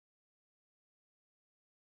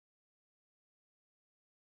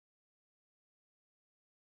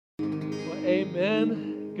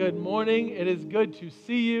Amen. Good morning. It is good to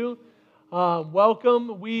see you.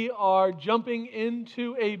 Welcome. We are jumping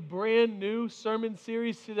into a brand new sermon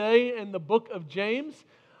series today in the book of James.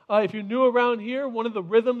 If you're new around here, one of the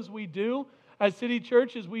rhythms we do at City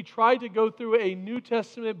Church is we try to go through a New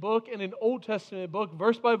Testament book and an Old Testament book,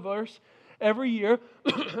 verse by verse, every year.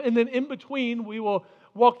 And then in between, we will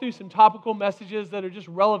walk through some topical messages that are just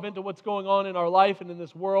relevant to what's going on in our life and in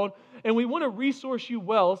this world. And we want to resource you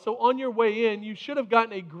well. So on your way in, you should have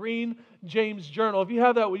gotten a green James journal. If you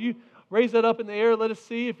have that, will you raise that up in the air? Let us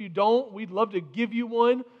see. If you don't, we'd love to give you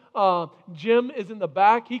one. Jim is in the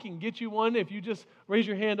back. He can get you one. If you just raise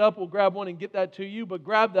your hand up, we'll grab one and get that to you. But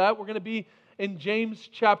grab that. We're going to be in James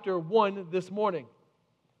chapter 1 this morning.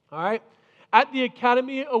 All right? At the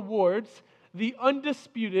Academy Awards, the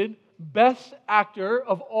undisputed Best Actor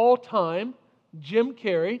of all time, Jim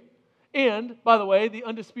Carrey, and, by the way, the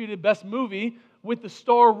undisputed Best Movie with the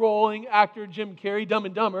star-rolling actor Jim Carrey, Dumb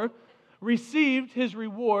and Dumber, received his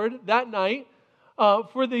reward that night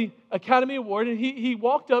for the Academy Award, and he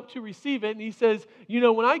walked up to receive it, and he says, you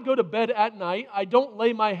know, when I go to bed at night, I don't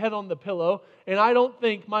lay my head on the pillow, and I don't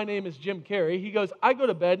think my name is Jim Carrey. He goes, I go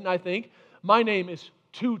to bed, and I think my name is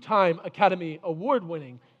two-time Academy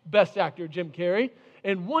Award-winning Best Actor Jim Carrey.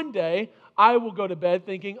 And one day, I will go to bed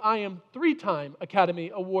thinking I am three-time Academy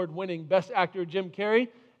Award-winning Best Actor Jim Carrey,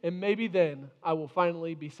 and maybe then I will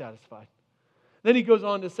finally be satisfied. Then he goes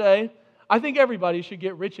on to say, I think everybody should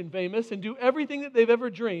get rich and famous and do everything that they've ever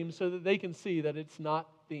dreamed so that they can see that it's not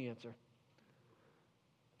the answer.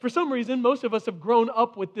 For some reason, most of us have grown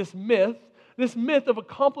up with this myth of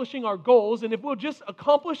accomplishing our goals, and if we'll just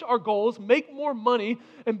accomplish our goals, make more money,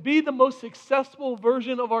 and be the most successful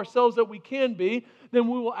version of ourselves that we can be, then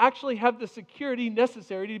we will actually have the security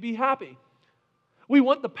necessary to be happy. We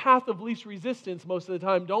want the path of least resistance most of the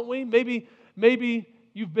time, don't we? Maybe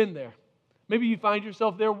you've been there. Maybe you find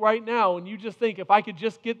yourself there right now, and you just think, if I could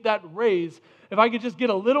just get that raise, if I could just get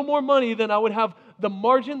a little more money, then I would have the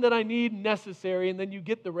margin that I need necessary, and then you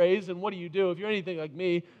get the raise, and what do? If you're anything like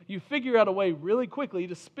me, you figure out a way really quickly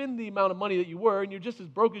to spend the amount of money that you were, and you're just as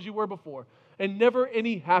broke as you were before, and never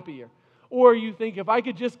any happier. Or you think, if I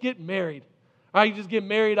could just get married,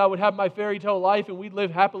 I would have my fairy tale life, and we'd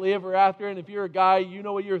live happily ever after, and if you're a guy, you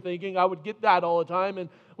know what you're thinking, I would get that all the time, and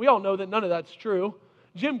we all know that none of that's true.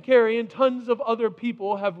 Jim Carrey and tons of other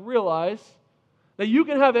people have realized that you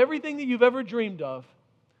can have everything that you've ever dreamed of,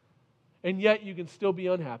 and yet you can still be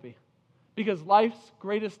unhappy. Because life's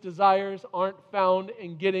greatest desires aren't found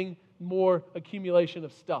in getting more accumulation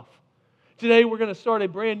of stuff. Today we're going to start a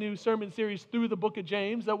brand new sermon series through the book of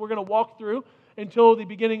James that we're going to walk through until the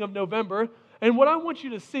beginning of November. And what I want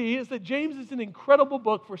you to see is that James is an incredible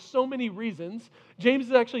book for so many reasons. James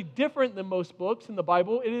is actually different than most books in the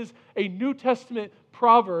Bible. It is a New Testament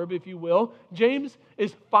proverb, if you will. James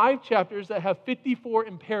is 5 chapters that have 54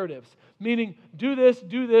 imperatives, meaning do this,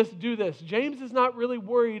 do this, do this. James is not really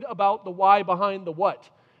worried about the why behind the what.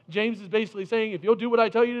 James is basically saying, if you'll do what I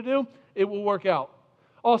tell you to do, it will work out.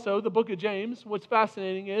 Also, the book of James, what's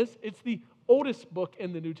fascinating is it's the oldest book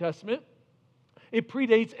in the New Testament. It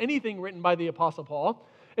predates anything written by the Apostle Paul.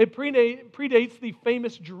 It predates the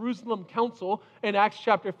famous Jerusalem Council in Acts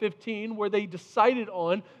chapter 15, where they decided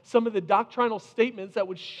on some of the doctrinal statements that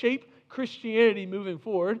would shape Christianity moving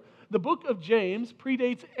forward. The book of James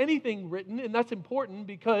predates anything written, and that's important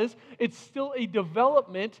because it's still a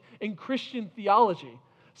development in Christian theology.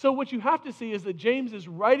 So what you have to see is that James is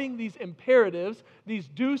writing these imperatives, these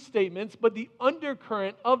do statements, but the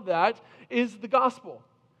undercurrent of that is the gospel.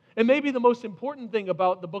 And maybe the most important thing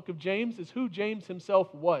about the book of James is who James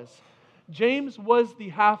himself was. James was the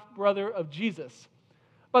half-brother of Jesus.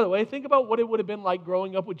 By the way, think about what it would have been like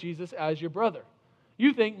growing up with Jesus as your brother.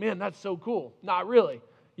 You think, man, that's so cool. Not really.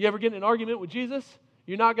 You ever get in an argument with Jesus?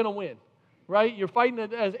 You're not going to win, right? You're fighting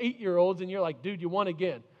as 8-year-olds, and you're like, dude, you won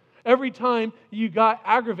again. Every time you got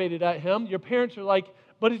aggravated at him, your parents are like,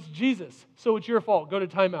 but it's Jesus, so it's your fault. Go to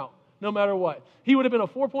timeout. No matter what. He would have been a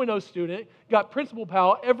 4.0 student, got principal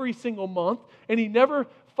pal every single month, and he never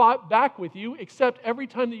fought back with you, except every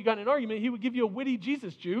time that you got in an argument, he would give you a witty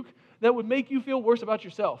Jesus juke that would make you feel worse about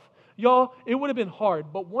yourself. Y'all, it would have been hard,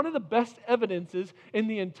 but one of the best evidences in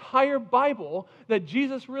the entire Bible that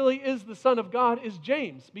Jesus really is the Son of God is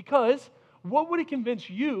James, because what would it convince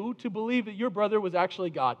you to believe that your brother was actually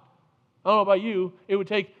God? I don't know about you, it would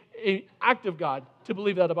take an act of God to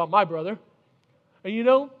believe that about my brother. And you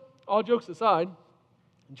know, all jokes aside,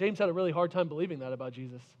 James had a really hard time believing that about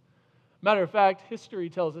Jesus. Matter of fact, history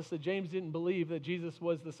tells us that James didn't believe that Jesus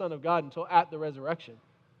was the Son of God until at the resurrection.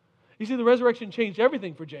 You see, the resurrection changed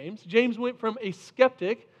everything for James. James went from a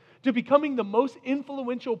skeptic to becoming the most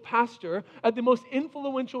influential pastor at the most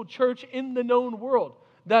influential church in the known world.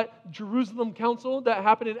 That Jerusalem council that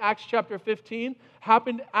happened in Acts chapter 15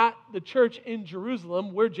 happened at the church in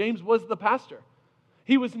Jerusalem where James was the pastor.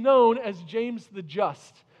 He was known as James the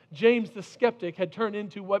Just. James the skeptic had turned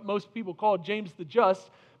into what most people call James the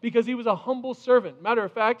Just because he was a humble servant. Matter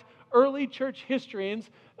of fact, early church historians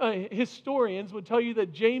would tell you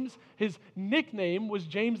that James, his nickname was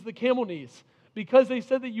James the Camel Knees, because they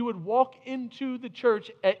said that you would walk into the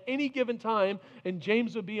church at any given time and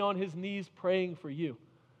James would be on his knees praying for you.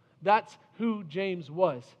 That's who James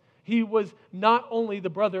was. He was not only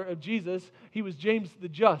the brother of Jesus, he was James the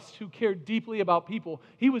Just, who cared deeply about people.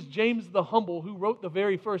 He was James the Humble, who wrote the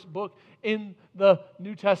very first book in the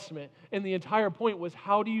New Testament. And the entire point was,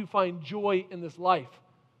 how do you find joy in this life?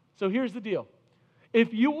 So here's the deal.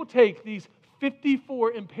 If you will take these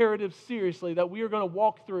 54 imperatives seriously that we are going to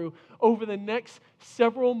walk through over the next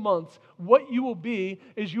several months, what you will be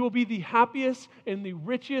is you will be the happiest and the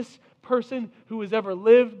richest person who has ever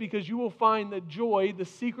lived, because you will find that joy, the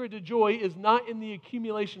secret to joy, is not in the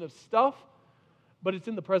accumulation of stuff, but it's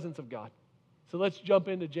in the presence of God. So let's jump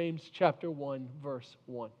into James chapter 1, verse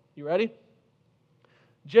 1. You ready?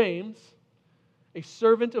 James, a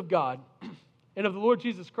servant of God and of the Lord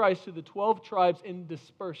Jesus Christ, to the 12 tribes in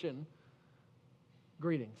dispersion,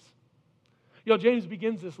 greetings. James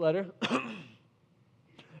begins this letter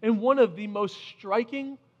in one of the most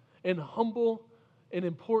striking and humble and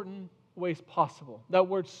important ways possible. That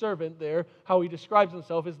word servant there, how he describes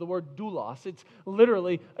himself, is the word doulos. It's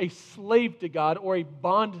literally a slave to God or a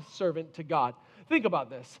bond servant to God. Think about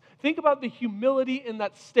this. Think about the humility in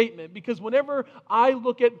that statement, because whenever I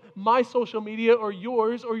look at my social media or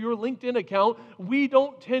yours or your LinkedIn account, we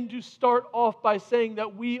don't tend to start off by saying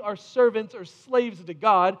that we are servants or slaves to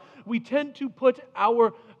God. We tend to put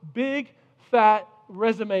our big, fat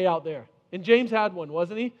resume out there. And James had one,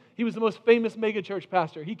 wasn't he? He was the most famous megachurch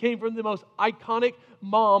pastor. He came from the most iconic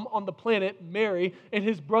mom on the planet, Mary, and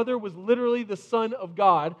his brother was literally the Son of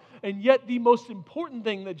God. And yet the most important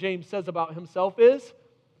thing that James says about himself is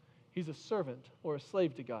he's a servant or a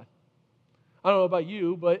slave to God. I don't know about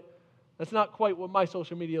you, but that's not quite what my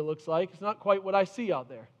social media looks like. It's not quite what I see out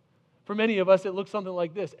there. For many of us, it looks something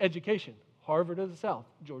like this. Education, Harvard of the South,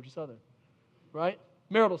 Georgia Southern, right?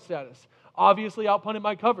 Marital status, obviously outpunted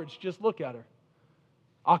my coverage. Just look at her.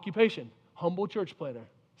 Occupation, humble church planter,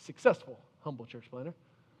 successful humble church planter.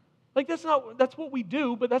 That's what we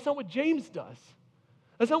do, but that's not what James does.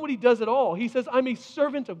 That's not what he does at all. He says, I'm a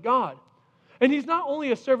servant of God. And he's not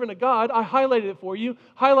only a servant of God, I highlighted it for you.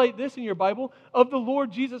 Highlight this in your Bible, of the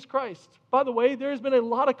Lord Jesus Christ. By the way, there has been a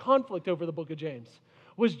lot of conflict over the book of James.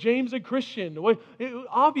 Was James a Christian?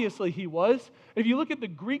 Obviously he was. If you look at the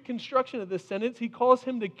Greek construction of this sentence, he calls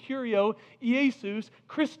him the Kyrio Iesus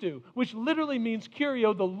Christou, which literally means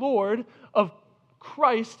Kyrio, the Lord of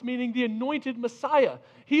Christ, meaning the anointed Messiah.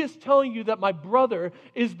 He is telling you that my brother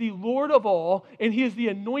is the Lord of all, and he is the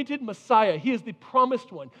anointed Messiah. He is the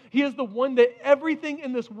promised one. He is the one that everything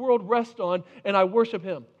in this world rests on, and I worship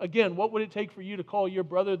him. Again, what would it take for you to call your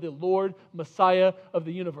brother the Lord Messiah of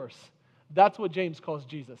the universe? That's what James calls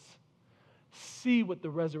Jesus. See what the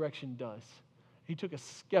resurrection does. He took a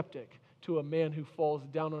skeptic to a man who falls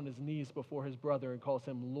down on his knees before his brother and calls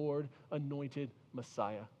him Lord, anointed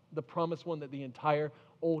Messiah, the promised one that the entire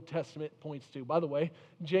Old Testament points to. By the way,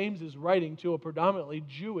 James is writing to a predominantly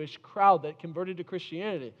Jewish crowd that converted to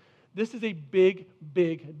Christianity. This is a big,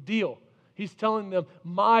 big deal. He's telling them,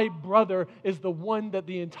 my brother is the one that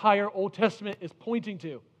the entire Old Testament is pointing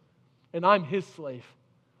to, and I'm his slave.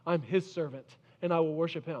 I'm his servant, and I will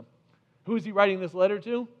worship him. Who is he writing this letter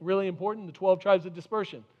to? Really important, the 12 tribes of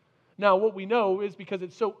dispersion. Now, what we know is because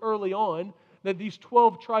it's so early on that these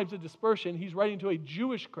 12 tribes of dispersion, he's writing to a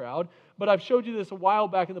Jewish crowd, but I've showed you this a while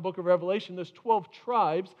back in the book of Revelation. Those 12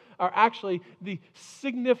 tribes are actually the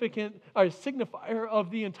signifier of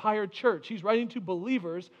the entire church. He's writing to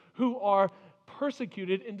believers who are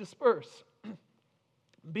persecuted and dispersed.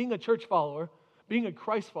 Being a church follower, being a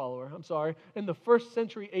Christ follower, in the first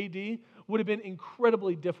century AD would have been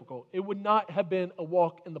incredibly difficult. It would not have been a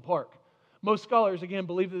walk in the park. Most scholars, again,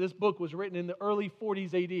 believe that this book was written in the early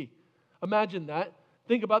 40s AD. Imagine that.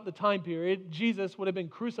 Think about the time period. Jesus would have been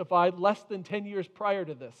crucified less than 10 years prior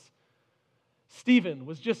to this. Stephen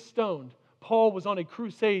was just stoned. Paul was on a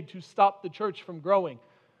crusade to stop the church from growing.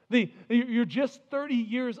 You're just 30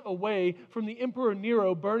 years away from the Emperor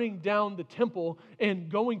Nero burning down the temple and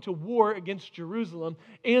going to war against Jerusalem,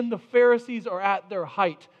 and the Pharisees are at their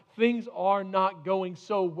height. Things are not going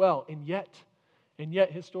so well. And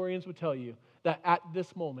yet historians would tell you that at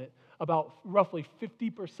this moment, about roughly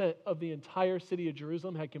 50% of the entire city of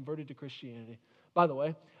Jerusalem had converted to Christianity. By the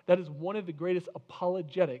way, that is one of the greatest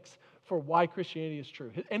apologetics for why Christianity is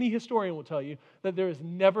true. Any historian will tell you that there has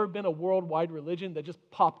never been a worldwide religion that just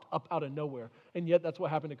popped up out of nowhere, and yet that's what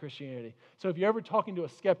happened to Christianity. So if you're ever talking to a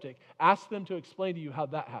skeptic, ask them to explain to you how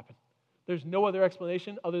that happened. There's no other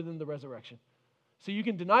explanation other than the resurrection. So you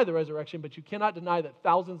can deny the resurrection, but you cannot deny that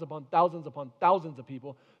thousands upon thousands of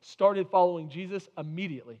people started following Jesus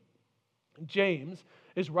immediately. James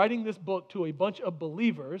is writing this book to a bunch of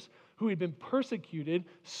believers who had been persecuted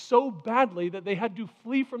so badly that they had to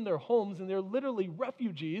flee from their homes, and they're literally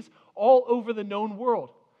refugees all over the known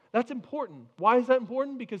world. That's important. Why is that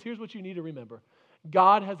important? Because here's what you need to remember.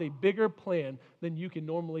 God has a bigger plan than you can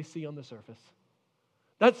normally see on the surface.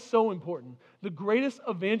 That's so important. The greatest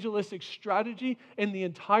evangelistic strategy in the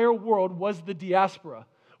entire world was the diaspora,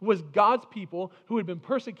 was God's people who had been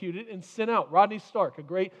persecuted and sent out. Rodney Stark, a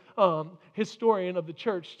great historian of the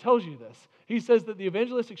church, tells you this. He says that the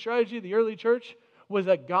evangelistic strategy of the early church was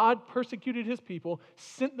that God persecuted his people,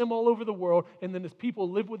 sent them all over the world, and then his people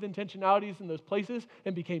lived with intentionalities in those places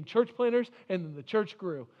and became church planters, and then the church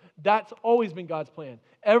grew. That's always been God's plan.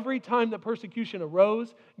 Every time that persecution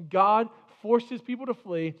arose, God forced his people to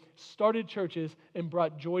flee, started churches, and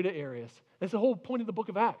brought joy to areas. That's the whole point of the book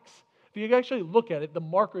of Acts. If you actually look at it, the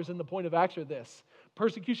markers in the point of Acts are this.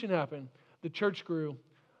 Persecution happened, the church grew,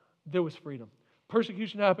 there was freedom.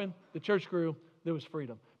 Persecution happened, the church grew, there was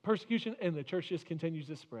freedom. Persecution, and the church just continues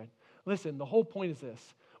to spread. Listen, the whole point is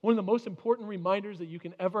this. One of the most important reminders that you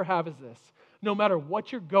can ever have is this. No matter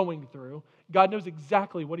what you're going through, God knows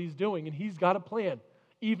exactly what he's doing, and he's got a plan,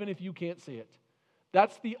 even if you can't see it.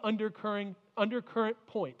 That's the undercurrent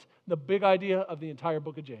point, the big idea of the entire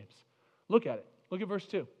book of James. Look at it. Look at verse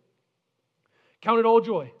 2. Count it all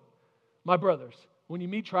joy, my brothers, when you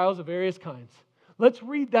meet trials of various kinds. Let's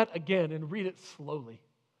read that again and read it slowly.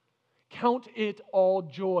 Count it all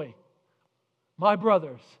joy, my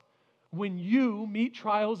brothers, when you meet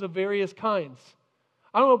trials of various kinds.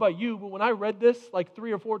 I don't know about you, but when I read this like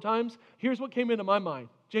 3 or 4 times, here's what came into my mind.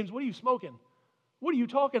 James, what are you smoking? What are you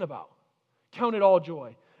talking about? Count it all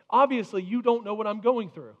joy. Obviously, you don't know what I'm going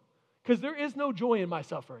through because there is no joy in my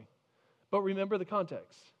suffering. But remember the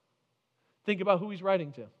context. Think about who he's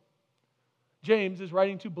writing to. James is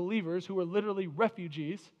writing to believers who are literally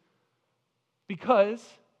refugees because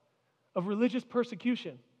of religious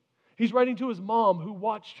persecution. He's writing to his mom who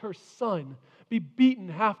watched her son be beaten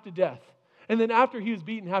half to death. And then after he was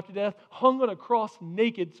beaten half to death, hung on a cross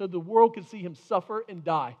naked so the world could see him suffer and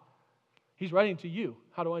die. He's writing to you.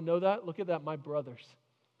 How do I know that? Look at that, my brothers.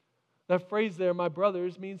 That phrase there, my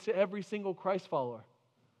brothers, means to every single Christ follower.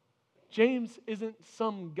 James isn't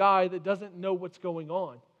some guy that doesn't know what's going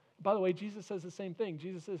on. By the way, Jesus says the same thing.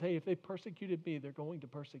 Jesus says, hey, if they persecuted me, they're going to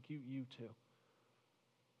persecute you too.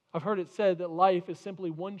 I've heard it said that life is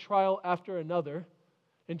simply one trial after another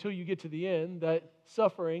until you get to the end, that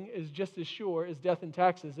suffering is just as sure as death and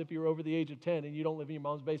taxes if you're over the age of 10 and you don't live in your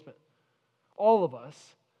mom's basement. All of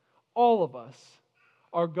us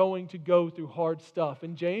are going to go through hard stuff.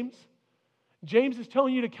 And James is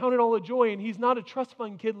telling you to count it all a joy, and he's not a trust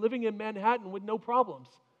fund kid living in Manhattan with no problems.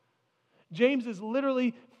 James is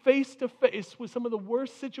literally face to face with some of the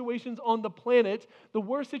worst situations on the planet, the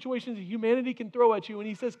worst situations that humanity can throw at you, and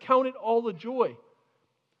he says, count it all a joy.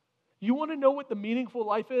 You want to know what the meaningful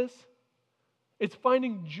life is? It's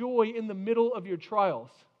finding joy in the middle of your trials.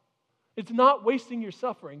 It's not wasting your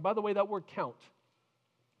suffering. By the way, that word count,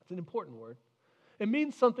 it's an important word. It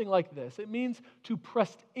means something like this. It means to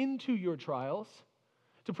press into your trials,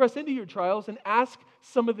 and ask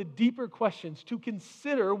some of the deeper questions, to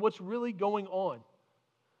consider what's really going on.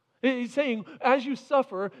 He's saying, as you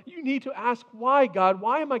suffer, you need to ask, why, God?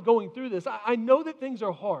 Why am I going through this? I know that things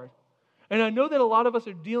are hard. And I know that a lot of us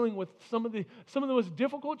are dealing with some of the most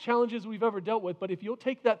difficult challenges we've ever dealt with, but if you'll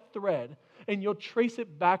take that thread and you'll trace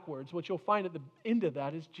it backwards, what you'll find at the end of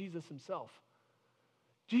that is Jesus himself.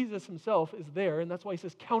 Jesus himself is there, and that's why he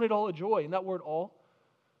says, count it all a joy. And that word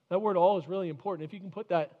all is really important. If you can put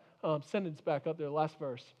that sentence back up there, last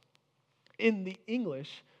verse. In the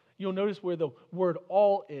English, you'll notice where the word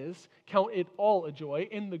all is, count it all a joy.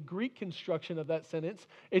 In the Greek construction of that sentence,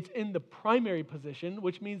 it's in the primary position,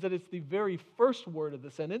 which means that it's the very first word of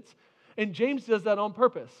the sentence. And James does that on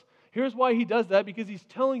purpose. Here's why he does that, because he's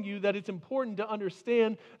telling you that it's important to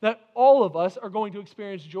understand that all of us are going to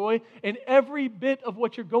experience joy, and every bit of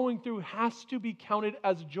what you're going through has to be counted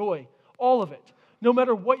as joy. All of it, no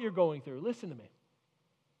matter what you're going through. Listen to me.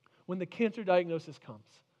 When the cancer diagnosis comes,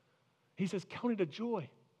 he says, count it a joy.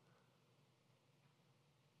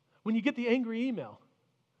 When you get the angry email,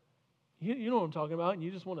 You know what I'm talking about, and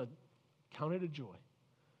you just want to count it a joy.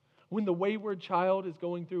 When the wayward child is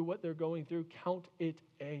going through what they're going through, count it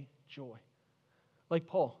a joy. Like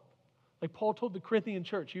Paul. Like Paul told the Corinthian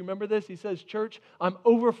church. You remember this? He says, church, I'm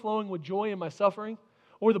overflowing with joy in my suffering.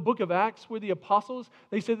 Or the book of Acts, where the apostles,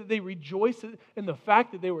 they said that they rejoiced in the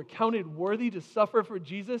fact that they were counted worthy to suffer for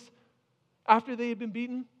Jesus after they had been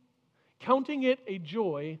beaten. Counting it a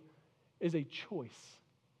joy is a choice,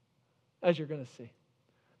 as you're going to see.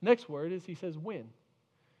 Next word is he says when.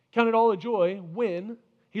 Count it all a joy when.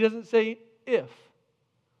 He doesn't say if.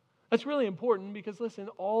 That's really important because, listen,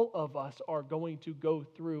 all of us are going to go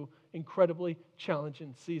through incredibly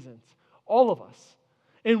challenging seasons. All of us.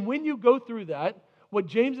 And when you go through that, what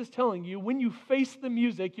James is telling you, when you face the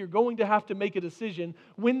music, you're going to have to make a decision.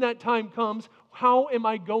 When that time comes, how am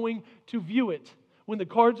I going to view it? When the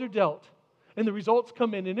cards are dealt and the results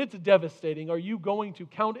come in and it's devastating, are you going to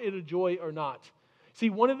count it a joy or not? See,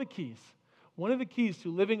 one of the keys to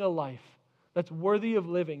living a life that's worthy of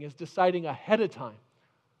living is deciding ahead of time,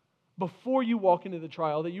 before you walk into the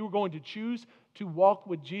trial, that you are going to choose to walk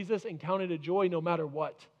with Jesus and count it a joy no matter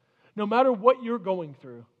what. No matter what you're going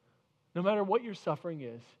through, no matter what your suffering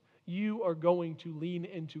is, you are going to lean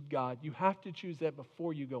into God. You have to choose that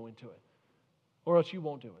before you go into it, or else you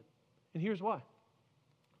won't do it. And here's why.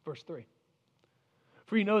 Verse 3.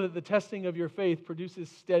 For you know that the testing of your faith produces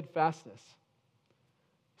steadfastness.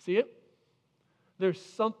 See it? There's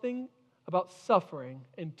something about suffering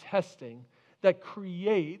and testing that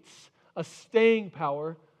creates a staying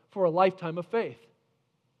power for a lifetime of faith.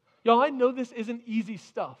 Y'all, I know this isn't easy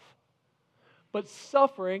stuff, but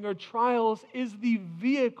suffering or trials is the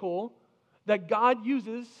vehicle that God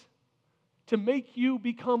uses to make you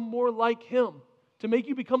become more like Him, to make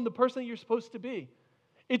you become the person that you're supposed to be.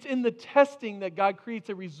 It's in the testing that God creates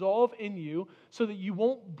a resolve in you so that you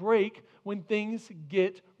won't break when things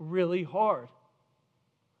get really hard.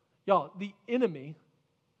 Y'all, the enemy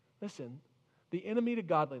to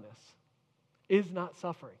godliness is not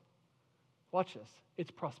suffering. Watch this.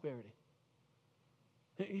 It's prosperity.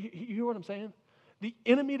 You hear what I'm saying? The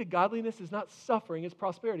enemy to godliness is not suffering, it's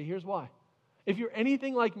prosperity. Here's why. If you're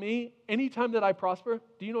anything like me, anytime that I prosper,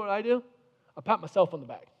 do you know what I do? I pat myself on the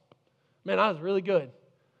back. Man, I was really good.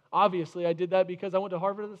 Obviously, I did that because I went to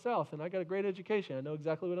Harvard of the South and I got a great education. I know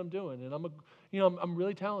exactly what I'm doing, and I'm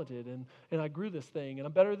really talented, and I grew this thing, and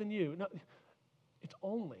I'm better than you. No, it's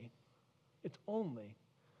only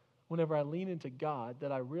whenever I lean into God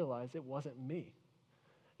that I realize it wasn't me.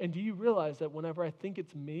 And do you realize that whenever I think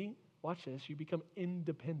it's me, watch this, you become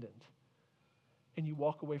independent and you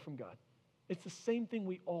walk away from God. It's the same thing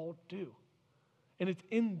we all do. And it's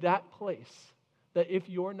in that place that if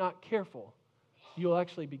you're not careful, you'll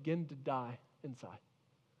actually begin to die inside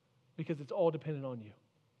because it's all dependent on you.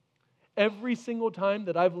 Every single time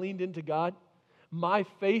that I've leaned into God, my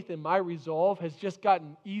faith and my resolve has just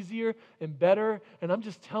gotten easier and better. And I'm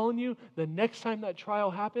just telling you, the next time that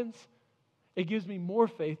trial happens, it gives me more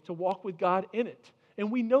faith to walk with God in it.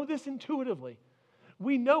 And we know this intuitively.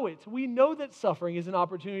 We know it. We know that suffering is an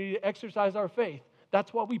opportunity to exercise our faith.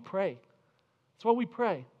 That's why we pray. That's why we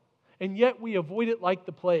pray. And yet we avoid it like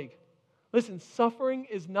the plague. Listen, suffering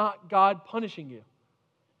is not God punishing you.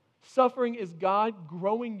 Suffering is God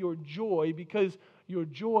growing your joy because your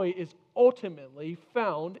joy is ultimately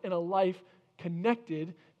found in a life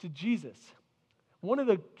connected to Jesus. One of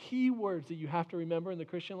the key words that you have to remember in the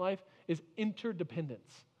Christian life is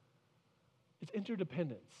interdependence. It's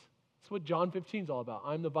interdependence. It's what John 15 is all about.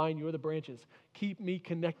 I'm the vine, you are the branches. Keep me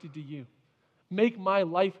connected to you. Make my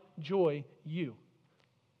life joy you.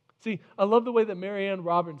 See, I love the way that Marianne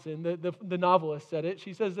Robinson, the novelist, said it.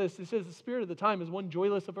 She says this. She says, the spirit of the time is one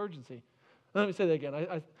joyless of urgency. Let me say that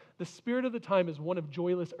again. The spirit of the time is one of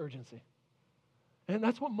joyless urgency. And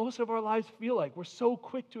that's what most of our lives feel like. We're so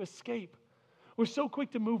quick to escape. We're so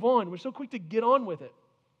quick to move on. We're so quick to get on with it.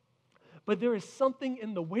 But there is something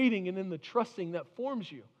in the waiting and in the trusting that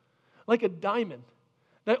forms you. Like a diamond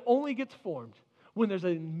that only gets formed when there's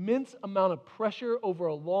an immense amount of pressure over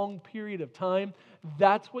a long period of time.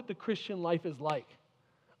 That's what the Christian life is like.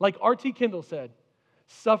 Like R.T. Kendall said,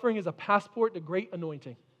 suffering is a passport to great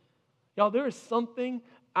anointing. Y'all, there is something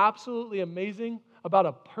absolutely amazing about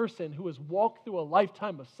a person who has walked through a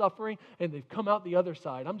lifetime of suffering and they've come out the other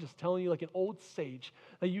side. I'm just telling you, like an old sage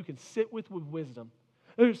that you can sit with wisdom.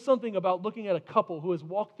 There's something about looking at a couple who has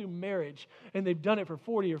walked through marriage and they've done it for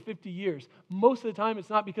 40 or 50 years. Most of the time, it's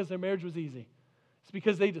not because their marriage was easy. It's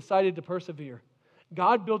because they decided to persevere.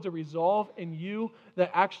 God builds a resolve in you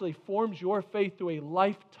that actually forms your faith through a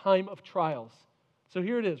lifetime of trials. So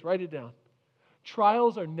here it is, write it down.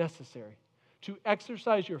 Trials are necessary to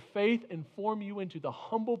exercise your faith and form you into the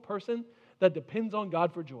humble person that depends on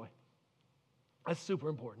God for joy. That's super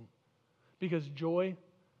important because joy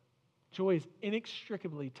is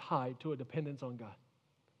inextricably tied to a dependence on God.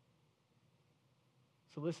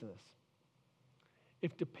 So listen to this.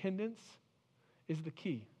 If dependence is the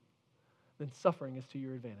key, then suffering is to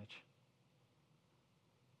your advantage.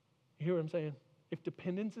 You hear what I'm saying? If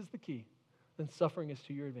dependence is the key, then suffering is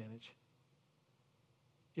to your advantage.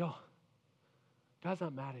 Y'all, God's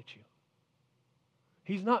not mad at you.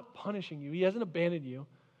 He's not punishing you. He hasn't abandoned you.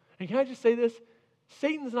 And can I just say this?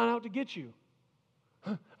 Satan's not out to get you.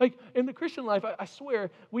 Like in the Christian life, I swear,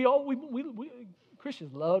 we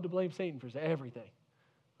Christians love to blame Satan for everything.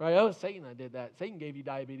 Right? Oh, Satan that did that. Satan gave you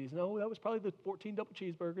diabetes. No, that was probably the 14 double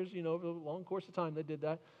cheeseburgers, over a long course of time that did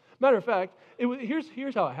that. Matter of fact,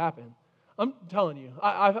 here's how it happened. I'm telling you,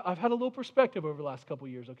 I've had a little perspective over the last couple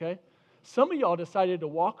of years, okay? Some of y'all decided to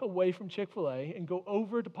walk away from Chick-fil-A and go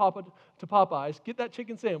over to Popeyes, get that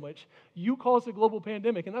chicken sandwich. You caused a global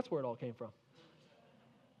pandemic, and that's where it all came from.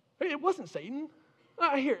 It wasn't Satan.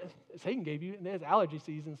 I hear it. Satan gave you, and there's allergy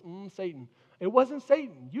seasons, Satan. It wasn't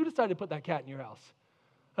Satan. You decided to put that cat in your house.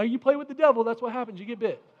 You play with the devil, that's what happens. You get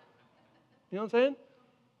bit. You know what I'm saying?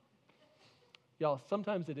 Y'all,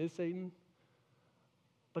 sometimes it is Satan,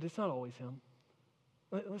 but it's not always him.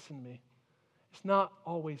 Listen to me. It's not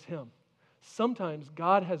always him. Sometimes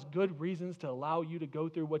God has good reasons to allow you to go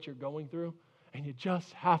through what you're going through, and you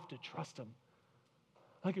just have to trust him.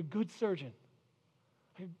 Like a good surgeon.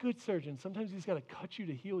 Sometimes he's got to cut you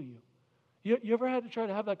to heal you. You ever had to try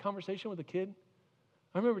to have that conversation with a kid?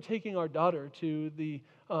 I remember taking our daughter to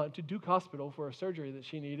Duke Hospital for a surgery that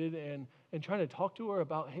she needed and trying to talk to her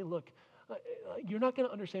about, hey, look, you're not going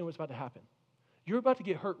to understand what's about to happen. You're about to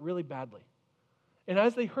get hurt really badly. And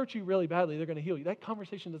as they hurt you really badly, they're going to heal you. That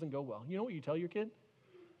conversation doesn't go well. You know what you tell your kid?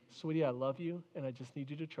 Sweetie, I love you, and I just need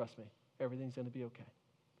you to trust me. Everything's going to be okay.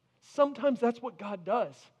 Sometimes that's what God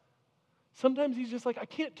does. Sometimes he's just like, I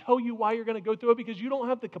can't tell you why you're going to go through it because you don't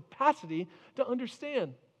have the capacity to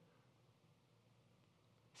understand.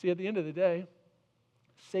 See, at the end of the day,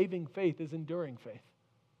 saving faith is enduring faith.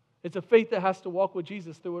 It's a faith that has to walk with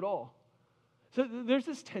Jesus through it all. So there's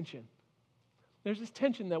this tension. There's this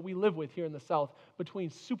tension that we live with here in the South between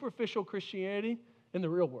superficial Christianity and the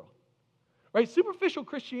real world. Right? Superficial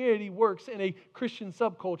Christianity works in a Christian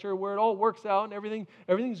subculture where it all works out and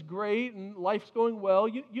everything's great and life's going well.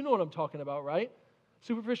 You know what I'm talking about, right?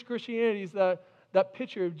 Superficial Christianity is that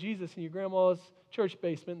picture of Jesus in your grandma's church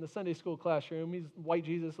basement in the Sunday school classroom. He's white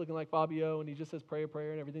Jesus looking like Fabio, and he just says, pray a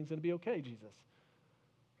prayer, and everything's going to be okay, Jesus.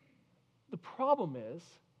 The problem is,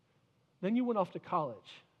 then you went off to college,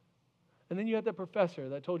 and then you had that professor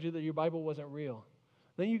that told you that your Bible wasn't real.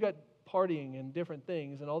 Then you got partying and different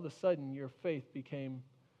things, and all of a sudden your faith became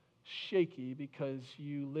shaky because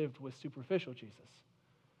you lived with superficial Jesus.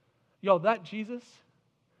 Y'all, that Jesus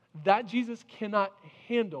cannot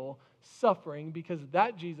handle suffering because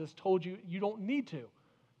that Jesus told you you don't need to.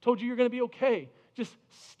 Told you you're going to be okay. Just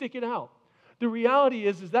stick it out. The reality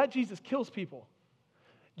is that Jesus kills people.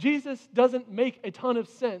 Jesus doesn't make a ton of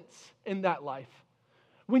sense in that life.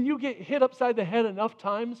 When you get hit upside the head enough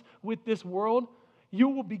times with this world, you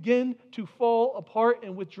will begin to fall apart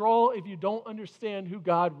and withdraw if you don't understand who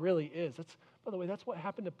God really is. By the way, that's what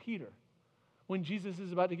happened to Peter. When Jesus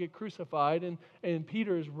is about to get crucified and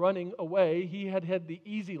Peter is running away, he had the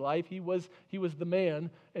easy life. He was the man.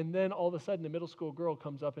 And then all of a sudden, a middle school girl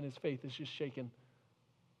comes up and his faith is just shaken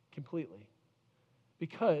completely.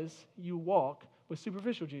 Because you walk with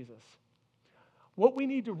superficial Jesus. What we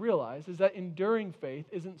need to realize is that enduring faith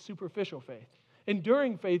isn't superficial faith.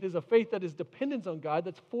 Enduring faith is a faith that is dependent on God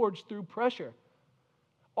that's forged through pressure.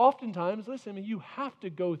 Oftentimes, listen, you have to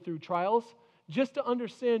go through trials just to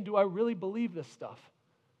understand, do I really believe this stuff?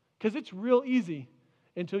 Because it's real easy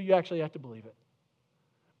until you actually have to believe it.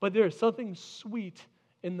 But there is something sweet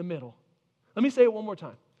in the middle. Let me say it one more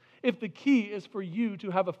time. If the key is for you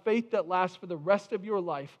to have a faith that lasts for the rest of your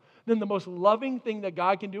life, then the most loving thing that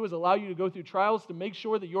God can do is allow you to go through trials to make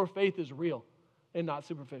sure that your faith is real and not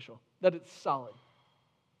superficial, that it's solid.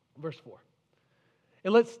 Verse 4.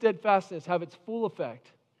 And let steadfastness have its full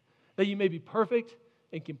effect, that you may be perfect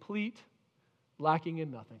and complete, lacking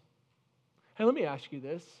in nothing. Hey, let me ask you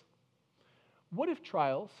this. What if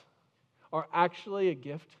trials are actually a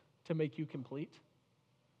gift to make you complete,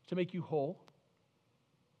 to make you whole?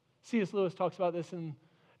 C.S. Lewis talks about this in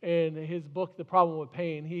his book, The Problem with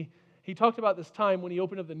Pain. He talked about this time when he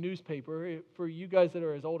opened up the newspaper. For you guys that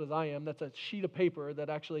are as old as I am, that's a sheet of paper that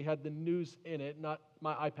actually had the news in it, not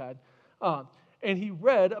my iPad. And he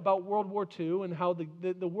read about World War II and how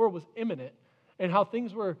the war was imminent and how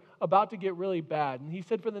things were about to get really bad. And he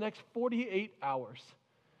said for the next 48 hours,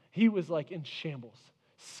 He was like in shambles,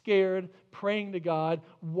 scared, praying to God,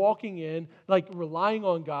 walking in, like relying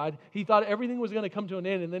on God. He thought everything was going to come to an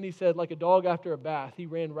end, and then he said, like a dog after a bath, he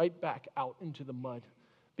ran right back out into the mud,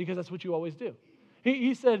 because that's what you always do.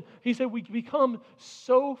 He said we become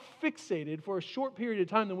so fixated for a short period of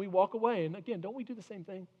time, then we walk away. And again, don't we do the same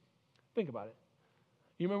thing? Think about it.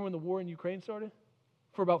 You remember when the war in Ukraine started?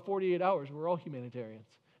 For about 48 hours, we're all humanitarians.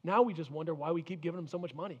 Now we just wonder why we keep giving them so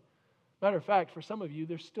much money. Matter of fact, for some of you,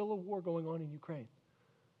 there's still a war going on in Ukraine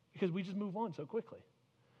because we just move on so quickly,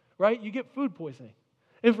 right? You get food poisoning.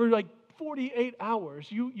 And for like 48 hours,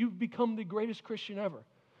 you've become the greatest Christian ever.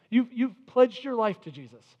 You've pledged your life to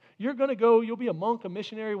Jesus. You're going to go, you'll be a monk, a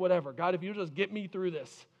missionary, whatever. God, if you just get me through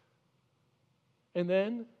this. And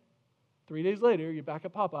then 3 days later, you're back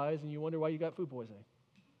at Popeyes and you wonder why you got food poisoning,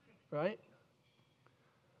 right?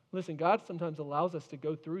 Listen, God sometimes allows us to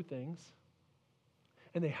go through things,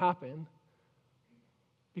 and they happen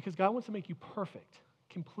because God wants to make you perfect,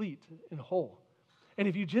 complete, and whole. And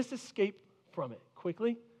if you just escape from it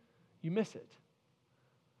quickly, you miss it.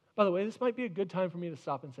 By the way, this might be a good time for me to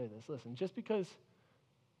stop and say this. Listen, just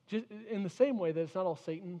in the same way that it's not all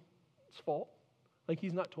Satan's fault, like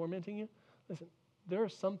he's not tormenting you, listen, there are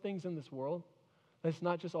some things in this world that's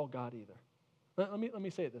not just all God either. Let me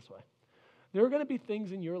say it this way. There are going to be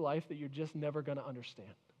things in your life that you're just never going to understand.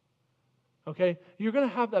 Okay? You're going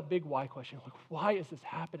to have that big why question. Like, why is this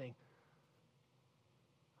happening?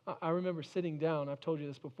 I remember sitting down, I've told you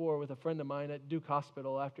this before, with a friend of mine at Duke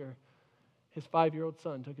Hospital after his 5-year-old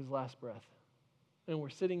son took his last breath. And we're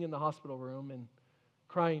sitting in the hospital room and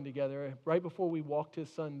crying together right before we walked his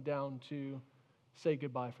son down to say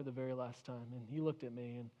goodbye for the very last time. And he looked at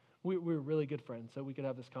me, and we were really good friends, so we could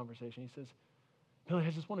have this conversation. He says, Billy, I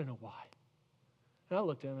just want to know why. And I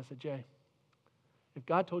looked at him and I said, Jay, if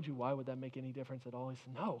God told you why, would that make any difference at all? He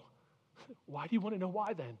said, no. Why do you want to know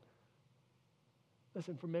why then?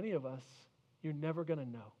 Listen, for many of us, you're never going to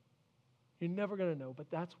know. You're never going to know, but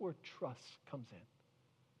that's where trust comes in.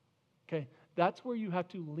 Okay? That's where you have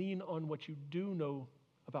to lean on what you do know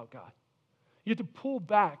about God. You have to pull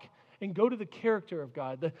back and go to the character of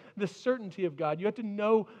God, the certainty of God. You have to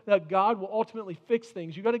know that God will ultimately fix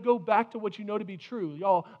things. You got to go back to what you know to be true.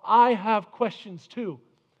 Y'all, I have questions too.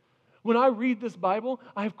 When I read this Bible,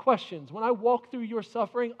 I have questions. When I walk through your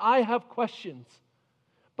suffering, I have questions.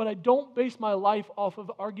 But I don't base my life off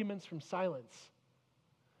of arguments from silence.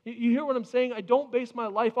 You hear what I'm saying? I don't base my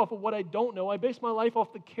life off of what I don't know. I base my life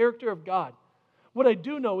off the character of God. What I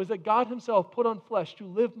do know is that God himself put on flesh to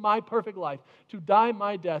live my perfect life, to die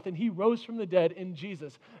my death, and he rose from the dead in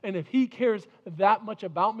Jesus. And if he cares that much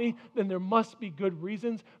about me, then there must be good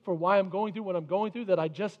reasons for why I'm going through what I'm going through that I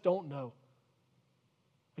just don't know.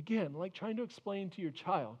 Again, like trying to explain to your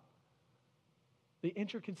child the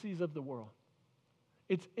intricacies of the world.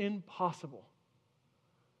 It's impossible.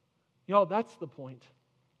 Y'all, that's the point.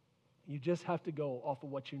 You just have to go off of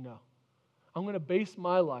what you know. I'm going to base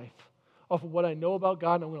my life off of what I know about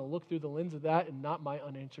God, and I'm going to look through the lens of that and not my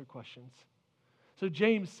unanswered questions. So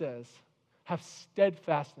James says, have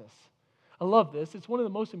steadfastness. I love this. It's one of the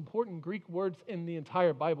most important Greek words in the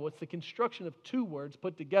entire Bible. It's the construction of two words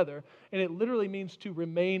put together, and it literally means to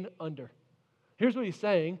remain under. Here's what he's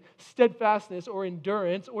saying. Steadfastness or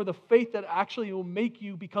endurance or the faith that actually will make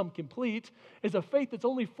you become complete is a faith that's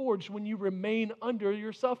only forged when you remain under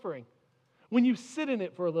your suffering, when you sit in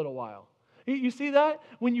it for a little while. You see that?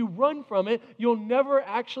 When you run from it, you'll never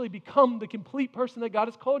actually become the complete person that God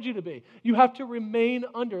has called you to be. You have to remain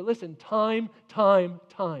under. Listen, time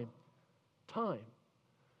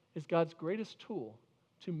is God's greatest tool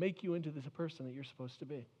to make you into the person that you're supposed to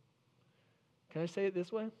be. Can I say it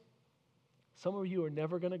this way? Some of you are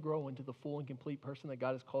never going to grow into the full and complete person that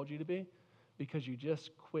God has called you to be because you just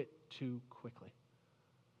quit too quickly.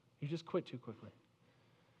 You just quit too quickly.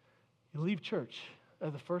 You leave church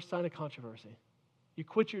at the first sign of controversy. You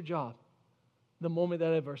quit your job the moment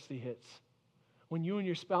that adversity hits. When you and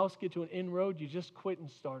your spouse get to an inroad, you just quit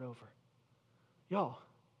and start over. Y'all,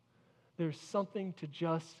 there's something to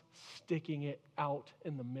just sticking it out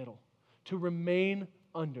in the middle, to remain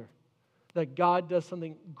under, that God does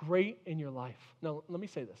something great in your life. Now, let me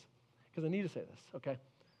say this, because I need to say this, okay?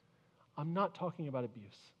 I'm not talking about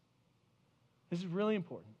abuse. This is really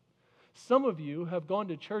important. Some of you have gone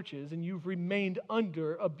to churches and you've remained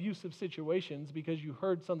under abusive situations because you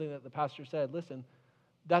heard something that the pastor said. Listen,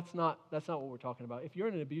 that's not what we're talking about. If you're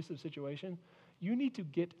in an abusive situation, you need to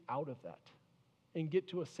get out of that and get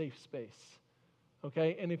to a safe space,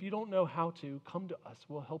 okay? And if you don't know how to, come to us.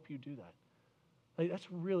 We'll help you do that. Like,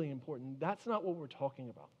 that's really important. That's not what we're talking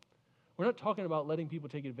about. We're not talking about letting people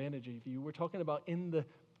take advantage of you. We're talking about in the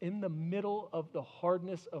in the middle of the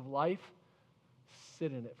hardness of life,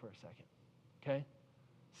 sit in it for a second, okay?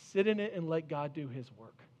 Sit in it and let God do his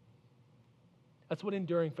work. That's what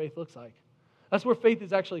enduring faith looks like. That's where faith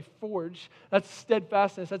is actually forged. That's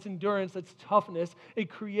steadfastness, that's endurance, that's toughness. It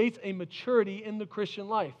creates a maturity in the Christian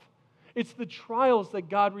life. It's the trials that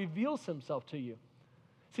God reveals himself to you.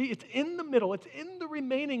 See, it's in the middle, it's in the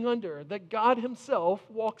remaining under that God himself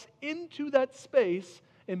walks into that space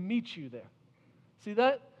and meets you there. See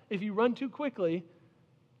that? If you run too quickly,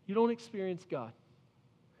 you don't experience God.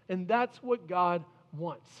 And that's what God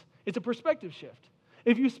wants. It's a perspective shift.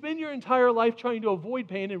 If you spend your entire life trying to avoid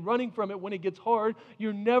pain and running from it when it gets hard,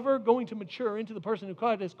 you're never going to mature into the person who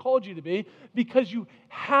God has called you to be, because you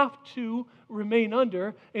have to remain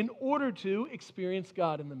under in order to experience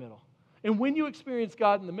God in the middle. And when you experience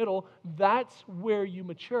God in the middle, that's where you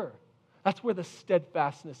mature. That's where the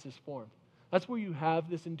steadfastness is formed. That's where you have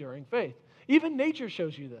this enduring faith. Even nature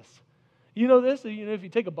shows you this. You know this? If you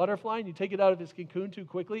take a butterfly and you take it out of its cocoon too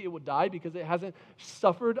quickly, it will die because it hasn't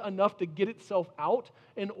suffered enough to get itself out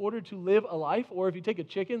in order to live a life. Or if you take a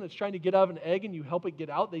chicken that's trying to get out of an egg and you help it get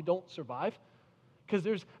out, they don't survive. Because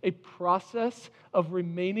there's a process of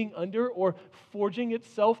remaining under or forging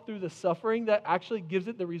itself through the suffering that actually gives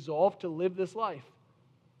it the resolve to live this life.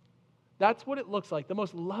 That's what it looks like. The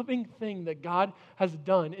most loving thing that God has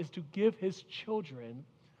done is to give his children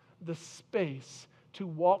the space to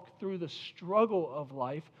walk through the struggle of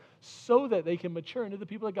life so that they can mature into the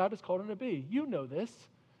people that God has called them to be. You know this.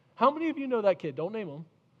 How many of you know that kid? Don't name them.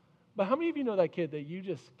 But how many of you know that kid that you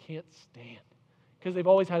just can't stand because they've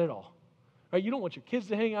always had it all? Right? You don't want your kids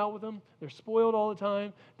to hang out with them. They're spoiled all the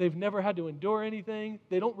time. They've never had to endure anything.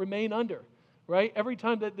 They don't remain under. Right? Every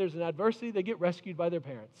time that there's an adversity, they get rescued by their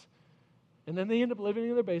parents. And then they end up living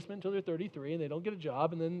in their basement until they're 33 and they don't get a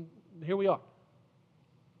job, and then here we are.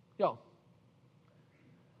 Y'all,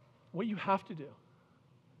 what you have to do,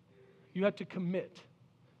 you have to commit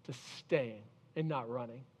to staying and not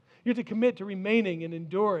running. You have to commit to remaining and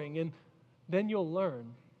enduring, and then you'll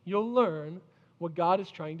learn. You'll learn what God is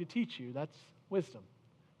trying to teach you. That's wisdom,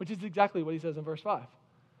 which is exactly what he says in verse 5.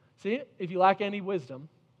 See, if you lack any wisdom,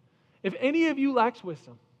 if any of you lacks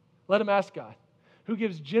wisdom, let him ask God, who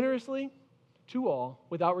gives generously to all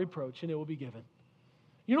without reproach, and it will be given.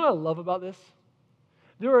 You know what I love about this?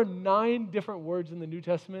 There are 9 different words in the New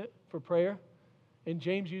Testament for prayer, and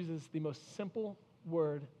James uses the most simple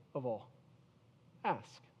word of all.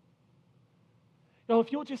 Ask. Now,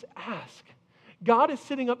 if you'll just ask, God is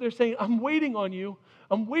sitting up there saying, I'm waiting on you.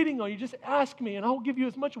 I'm waiting on you. Just ask me, and I'll give you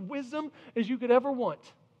as much wisdom as you could ever want.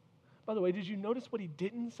 By the way, did you notice what he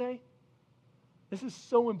didn't say? This is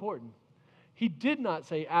so important. He did not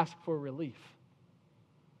say, ask for relief.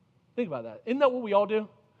 Think about that. Isn't that what we all do?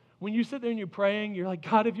 When you sit there and you're praying, you're like,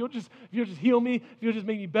 God, if you'll just heal me, if you'll just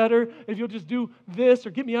make me better, if you'll just do this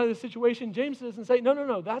or get me out of this situation. James doesn't say,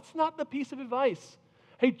 no, that's not the piece of advice.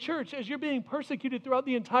 Hey, church, as you're being persecuted throughout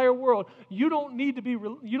the entire world, you don't need to be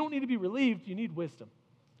relieved. You need wisdom.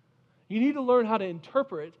 You need to learn how to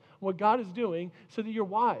interpret what God is doing so that you're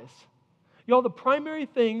wise. Y'all, the primary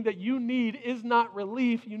thing that you need is not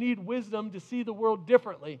relief. You need wisdom to see the world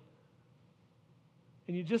differently.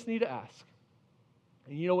 And you just need to ask.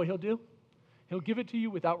 And you know what he'll do? He'll give it to you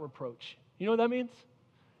without reproach. You know what that means?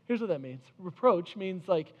 Here's what that means. Reproach means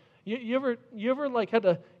like, you ever like had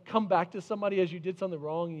to come back to somebody as you did something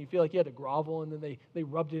wrong and you feel like you had to grovel and then they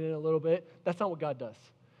rubbed it in a little bit? That's not what God does.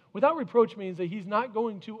 Without reproach means that he's not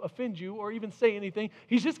going to offend you or even say anything.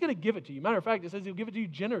 He's just going to give it to you. Matter of fact, it says he'll give it to you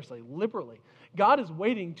generously, liberally. God is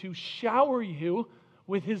waiting to shower you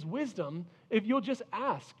with his wisdom if you'll just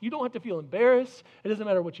ask. You don't have to feel embarrassed. It doesn't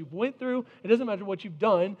matter what you've went through. It doesn't matter what you've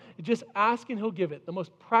done. Just ask and he'll give it. The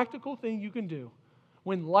most practical thing you can do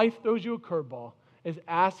when life throws you a curveball is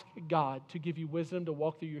ask God to give you wisdom to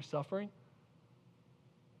walk through your suffering.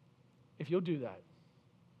 If you'll do that,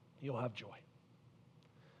 you'll have joy.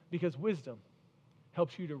 Because wisdom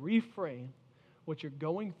helps you to reframe what you're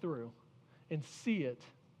going through and see it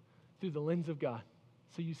through the lens of God.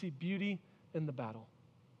 So you see beauty in the battle.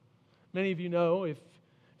 Many of you know, if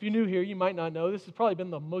you're new here, you might not know, this has probably been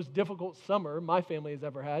the most difficult summer my family has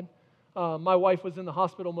ever had. My wife was in the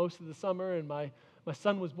hospital most of the summer, and my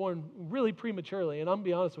son was born really prematurely. And I'm going to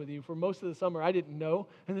be honest with you, for most of the summer, I didn't know,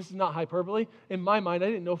 and this is not hyperbole. In my mind, I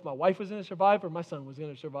didn't know if my wife was going to survive or my son was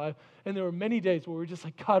going to survive. And there were many days where we were just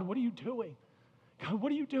like, God, what are you doing? God,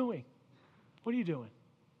 what are you doing? What are you doing?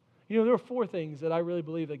 You know, there are 4 things that I really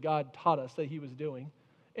believe that God taught us that he was doing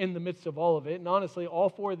in the midst of all of it. And honestly, all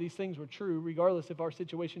 4 of these things were true, regardless if our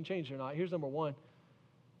situation changed or not. Here's number 1.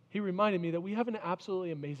 He reminded me that we have an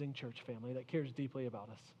absolutely amazing church family that cares deeply about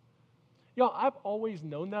us. Y'all, I've always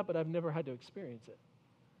known that, but I've never had to experience it.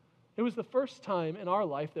 It was the first time in our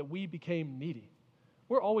life that we became needy.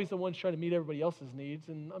 We're always the ones trying to meet everybody else's needs,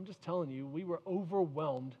 and I'm just telling you, we were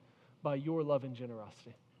overwhelmed by your love and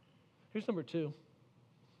generosity. Here's number 2.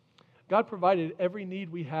 God provided every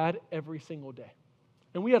need we had every single day.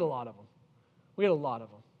 And we had a lot of them.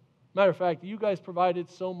 Matter of fact, you guys provided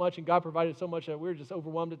so much, and God provided so much that we were just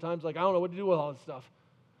overwhelmed at times, like, I don't know what to do with all this stuff.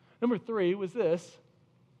 Number 3 was this.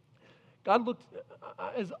 God looked,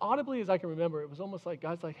 as audibly as I can remember, it was almost like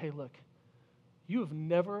God's like, hey, look, you have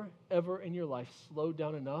never, ever in your life slowed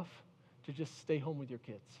down enough to just stay home with your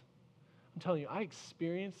kids. I'm telling you, I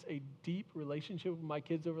experienced a deep relationship with my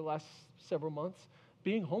kids over the last several months,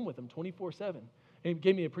 being home with them 24/7. And it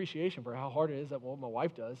gave me appreciation for how hard it is that what my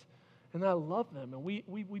wife does. And I love them. And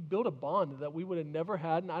we built a bond that we would have never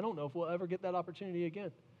had, and I don't know if we'll ever get that opportunity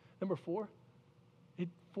again. Number 4, it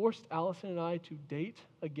forced Allison and I to date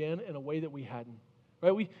again in a way that we hadn't.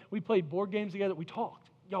 Right? We played board games together. We talked.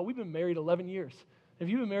 Y'all, we've been married 11 years. If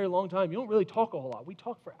you've been married a long time, you don't really talk a whole lot. We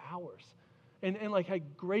talk for hours. And like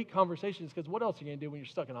had great conversations, because what else are you going to do when you're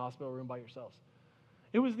stuck in a hospital room by yourselves?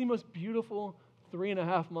 It was the most beautiful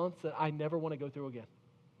 3.5 months that I never want to go through again.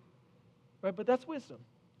 Right? But that's wisdom.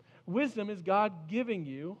 Wisdom is God giving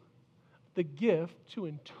you the gift to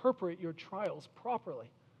interpret your trials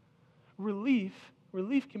properly. Relief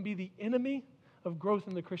can be the enemy of growth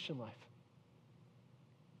in the Christian life.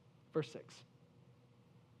 Verse 6.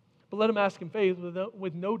 But let him ask in faith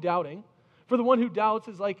with no doubting. For the one who doubts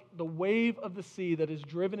is like the wave of the sea that is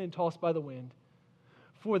driven and tossed by the wind.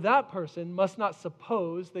 For that person must not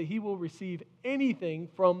suppose that he will receive anything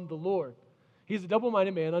from the Lord. He is a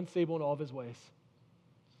double-minded man, unstable in all of his ways.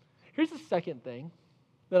 Here's the second thing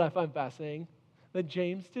that I find fascinating that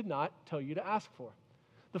James did not tell you to ask for.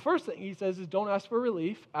 The first thing he says is don't ask for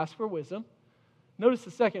relief, ask for wisdom. Notice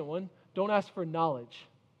the second one, don't ask for knowledge,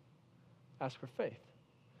 ask for faith.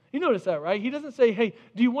 You notice that, right? He doesn't say, hey,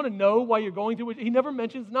 do you want to know why you're going through it? He never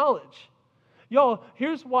mentions knowledge. Y'all,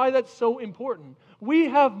 here's why that's so important. We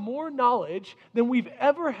have more knowledge than we've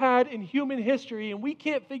ever had in human history, and we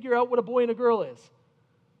can't figure out what a boy and a girl is.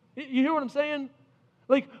 You hear what I'm saying?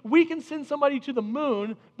 Like, we can send somebody to the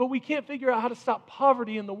moon, but we can't figure out how to stop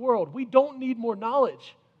poverty in the world. We don't need more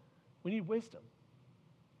knowledge. We need wisdom.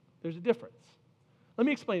 There's a difference. Let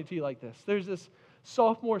me explain it to you like this. There's this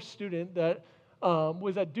sophomore student that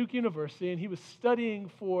was at Duke University, and he was studying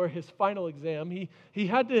for his final exam. He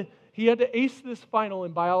had to ace this final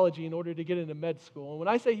in biology in order to get into med school. And when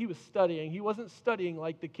I say he was studying, he wasn't studying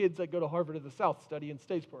like the kids that go to Harvard or the South study in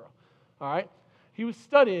Statesboro. All right? He was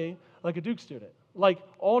studying like a Duke student, like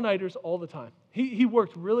all-nighters all the time. He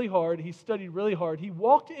worked really hard. He studied really hard. He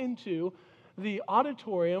walked into the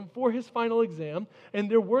auditorium for his final exam,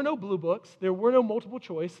 and there were no blue books, there were no multiple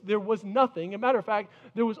choice, there was nothing. As a matter of fact,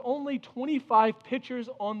 there was only 25 pictures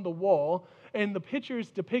on the wall, and the pictures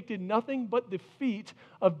depicted nothing but the feet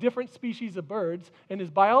of different species of birds, and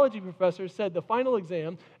his biology professor said the final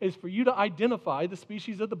exam is for you to identify the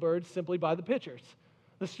species of the birds simply by the pictures.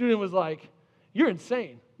 The student was like, you're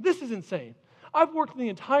insane. This is insane. I've worked the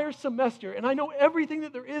entire semester, and I know everything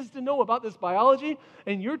that there is to know about this biology,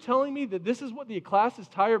 and you're telling me that this is what the class is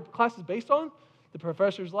based on? The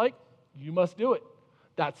professor's like, you must do it.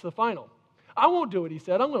 That's the final. I won't do it, he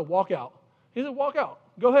said. I'm going to walk out. He said, walk out.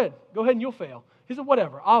 Go ahead and you'll fail. He said,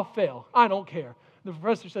 whatever, I'll fail. I don't care. The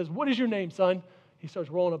professor says, what is your name, son? He starts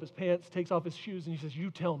rolling up his pants, takes off his shoes, and he says, you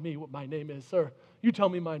tell me what my name is, sir. You tell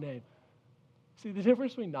me my name. See, the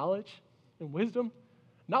difference between knowledge and wisdom?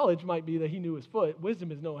 Knowledge might be that he knew his foot. Wisdom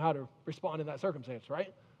is knowing how to respond in that circumstance,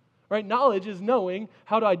 right? Right? Knowledge is knowing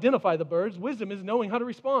how to identify the birds. Wisdom is knowing how to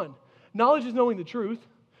respond. Knowledge is knowing the truth.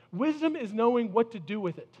 Wisdom is knowing what to do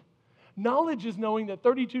with it. Knowledge is knowing that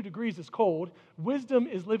 32 degrees is cold. Wisdom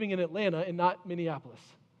is living in Atlanta and not Minneapolis.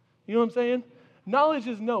 You know what I'm saying? Knowledge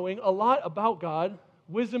is knowing a lot about God.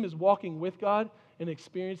 Wisdom is walking with God and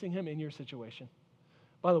experiencing Him in your situation.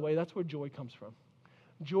 By the way, that's where joy comes from.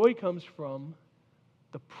 Joy comes from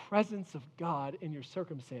the presence of God in your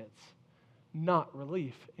circumstance, not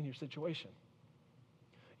relief in your situation.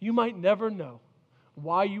 You might never know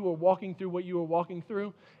why you are walking through what you are walking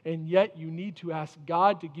through, and yet you need to ask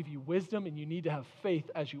God to give you wisdom, and you need to have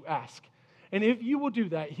faith as you ask. And if you will do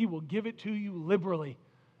that, He will give it to you liberally,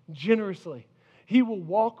 generously. He will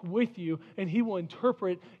walk with you, and He will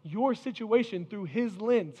interpret your situation through His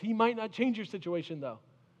lens. He might not change your situation, though.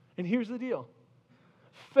 And here's the deal.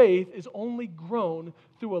 Faith is only grown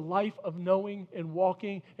through a life of knowing and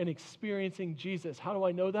walking and experiencing Jesus. How do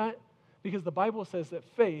I know that? Because the Bible says that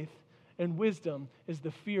faith and wisdom is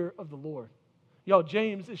the fear of the Lord. Y'all,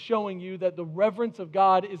 James is showing you that the reverence of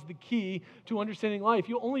God is the key to understanding life.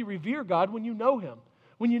 You only revere God when you know Him,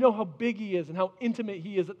 when you know how big He is and how intimate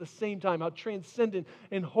He is at the same time, how transcendent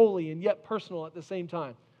and holy and yet personal at the same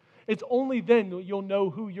time. It's only then you'll know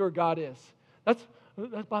who your God is. That's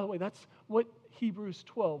by the way, that's what Hebrews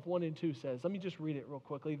 12, 1 and 2 says. Let me just read it real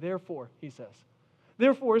quickly. Therefore, he says,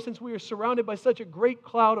 therefore, since we are surrounded by such a great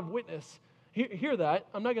cloud of witness, hear that.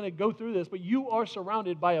 I'm not going to go through this, but you are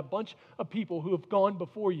surrounded by a bunch of people who have gone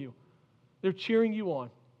before you. They're cheering you on.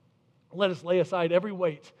 Let us lay aside every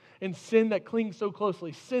weight and sin that clings so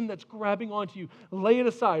closely, sin that's grabbing onto you. Lay it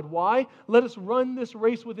aside. Why? Let us run this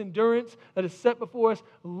race with endurance that is set before us,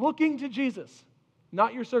 looking to Jesus,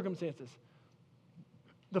 not your circumstances,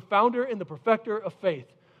 the founder and the perfecter of faith,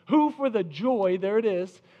 who for the joy, there it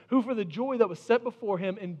is, who for the joy that was set before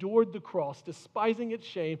him endured the cross, despising its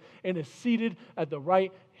shame, and is seated at the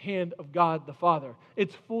right hand of God the Father.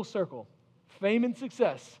 It's full circle. Fame and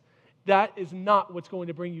success, that is not what's going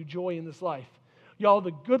to bring you joy in this life. Y'all,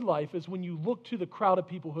 the good life is when you look to the crowd of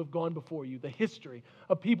people who have gone before you, the history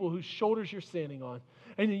of people whose shoulders you're standing on,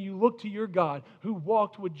 and then you look to your God who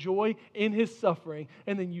walked with joy in His suffering,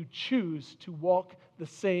 and then you choose to walk the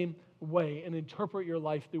same way and interpret your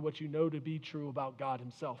life through what you know to be true about God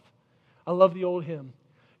Himself. I love the old hymn.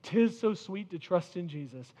 'Tis so sweet to trust in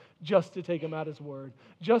Jesus, just to take Him at His word,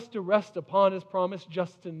 just to rest upon His promise,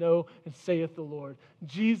 just to know and saith the Lord.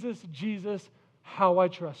 Jesus, Jesus, how I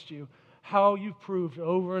trust you, how you've proved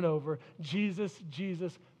over and over. Jesus,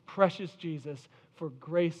 Jesus, precious Jesus, for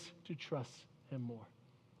grace to trust Him more.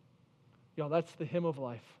 Y'all, that's the hymn of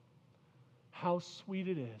life. How sweet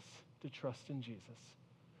it is to trust in Jesus,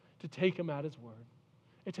 to take Him at His word.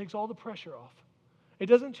 It takes all the pressure off. It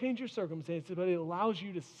doesn't change your circumstances, but it allows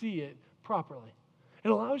you to see it properly. It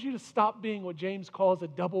allows you to stop being what James calls a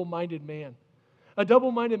double-minded man. A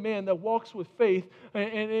double-minded man that walks with faith,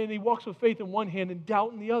 and he walks with faith in one hand and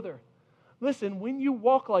doubt in the other. Listen, when you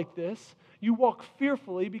walk like this, you walk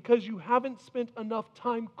fearfully because you haven't spent enough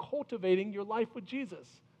time cultivating your life with Jesus.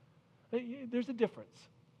 There's a difference.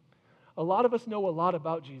 A lot of us know a lot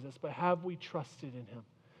about Jesus, but have we trusted in Him?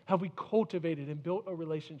 Have we cultivated and built a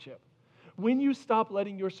relationship? When you stop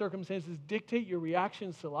letting your circumstances dictate your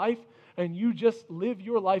reactions to life and you just live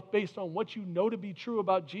your life based on what you know to be true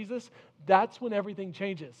about Jesus, that's when everything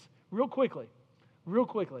changes. Real quickly.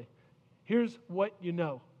 Here's what you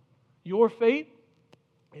know. Your fate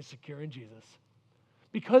is secure in Jesus.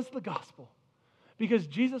 Because of the gospel, because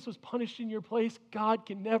Jesus was punished in your place, God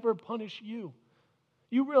can never punish you.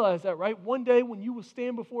 You realize that, right? One day when you will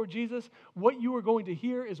stand before Jesus, what you are going to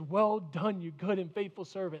hear is, well done, you good and faithful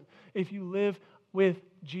servant, if you live with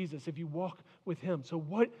Jesus, if you walk with Him. So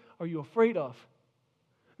what are you afraid of?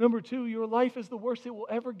 Number two, your life is the worst it will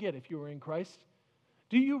ever get if you are in Christ.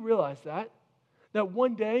 Do you realize that? That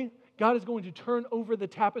one day, God is going to turn over the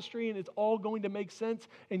tapestry and it's all going to make sense.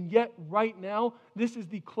 And yet, right now, this is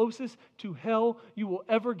the closest to hell you will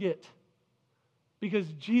ever get.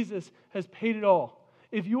 Because Jesus has paid it all.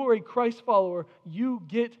 If you are a Christ follower, you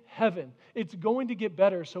get heaven. It's going to get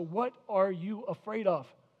better. So what are you afraid of?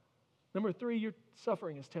 Number three, your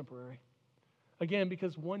suffering is temporary. Again,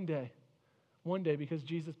 because one day, because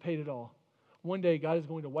Jesus paid it all, one day God is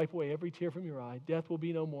going to wipe away every tear from your eye. Death will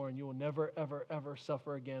be no more, and you will never, ever, ever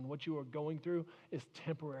suffer again. What you are going through is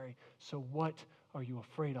temporary. So what are you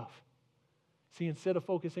afraid of? See, instead of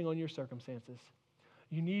focusing on your circumstances,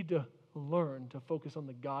 you need to learn to focus on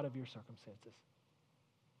the God of your circumstances.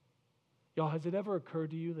 Y'all, has it ever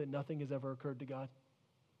occurred to you that nothing has ever occurred to God?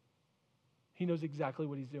 He knows exactly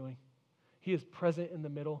what He's doing. He is present in the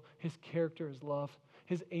middle. His character is love.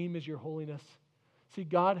 His aim is your holiness. See,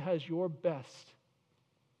 God has your best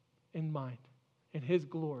in mind, and His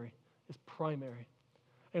glory is primary.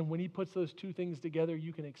 And when He puts those two things together,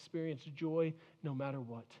 you can experience joy no matter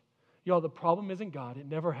what. Y'all, the problem isn't God. It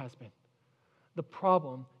never has been. The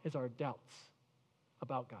problem is our doubts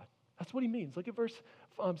about God. That's what He means. Look at verse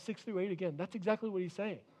 6 through 8 again. That's exactly what He's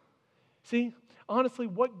saying. See, honestly,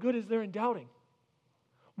 what good is there in doubting?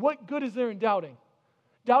 What good is there in doubting?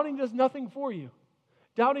 Doubting does nothing for you.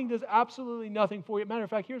 Doubting does absolutely nothing for you. Matter of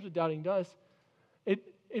fact, here's what doubting does.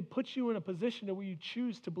 It puts you in a position where you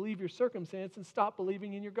choose to believe your circumstance and stop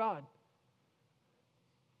believing in your God.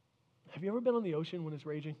 Have you ever been on the ocean when it's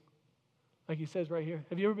raging? Like He says right here.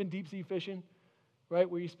 Have you ever been deep sea fishing? Right,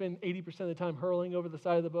 where you spend 80% of the time hurling over the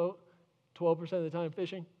side of the boat, 12% of the time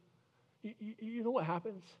fishing? You know what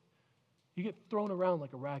happens? You get thrown around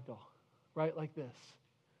like a rag doll, right, like this.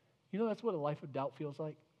 You know that's what a life of doubt feels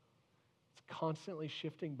like? It's constantly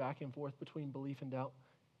shifting back and forth between belief and doubt.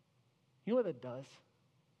 You know what that does?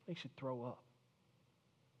 It makes you throw up.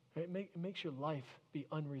 Right? It makes your life be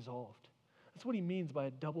unresolved. That's what he means by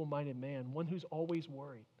a double-minded man, one who's always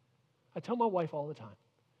worried. I tell my wife all the time,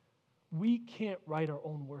 we can't write our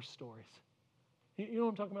own worst stories. You know what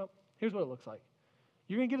I'm talking about? Here's what it looks like.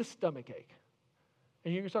 You're going to get a stomach ache,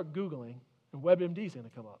 and you're going to start Googling, and WebMD is going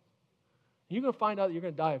to come up. And you're going to find out that you're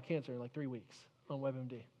going to die of cancer in like 3 weeks on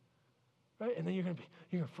WebMD. Right? And then you're going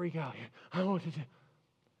to freak out. I don't know what to do.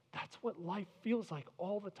 That's what life feels like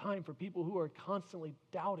all the time for people who are constantly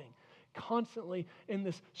doubting, constantly in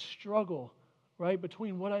this struggle, right,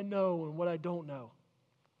 between what I know and what I don't know.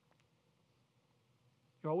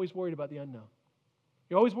 You're always worried about the unknown.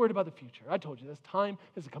 You're always worried about the future. I told you this. Time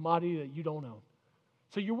is a commodity that you don't own.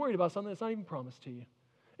 So you're worried about something that's not even promised to you.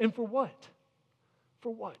 And for what?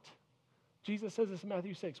 For what? Jesus says this in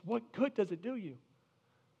Matthew 6. What good does it do you?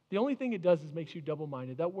 The only thing it does is makes you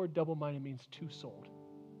double-minded. That word double-minded means two-souled.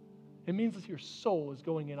 It means that your soul is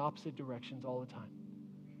going in opposite directions all the time.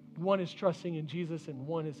 One is trusting in Jesus and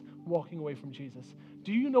one is walking away from Jesus.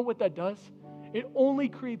 Do you know what that does? It only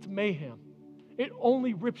creates mayhem. It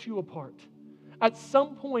only rips you apart. At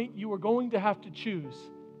some point, you are going to have to choose.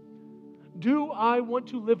 Do I want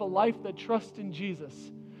to live a life that trusts in Jesus,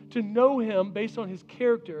 to know him based on his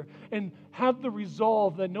character and have the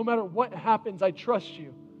resolve that no matter what happens, I trust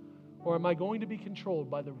you? Or am I going to be controlled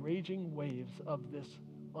by the raging waves of this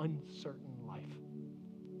uncertain life?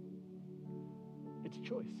 It's a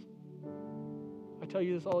choice. I tell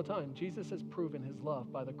you this all the time. Jesus has proven his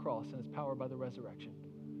love by the cross and his power by the resurrection.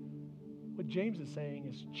 What James is saying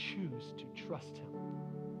is choose to trust him.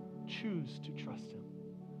 Choose to trust him.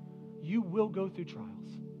 You will go through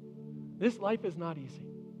trials. This life is not easy.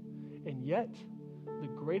 And yet, the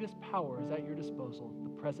greatest power is at your disposal, the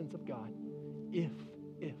presence of God, if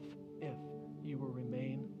you will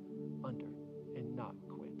remain under and not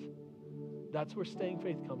quit. That's where staying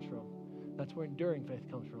faith comes from. That's where enduring faith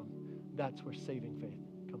comes from. That's where saving faith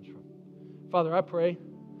comes from. Father, I pray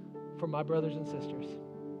for my brothers and sisters.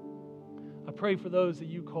 I pray for those that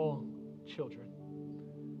you call children.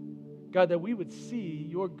 God, that we would see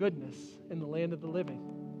your goodness in the land of the living.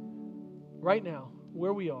 Right now,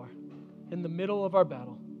 where we are, in the middle of our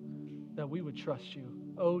battle, that we would trust you.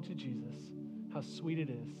 Oh, to Jesus, how sweet it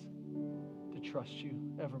is to trust you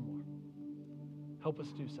evermore. Help us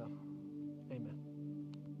do so. Amen.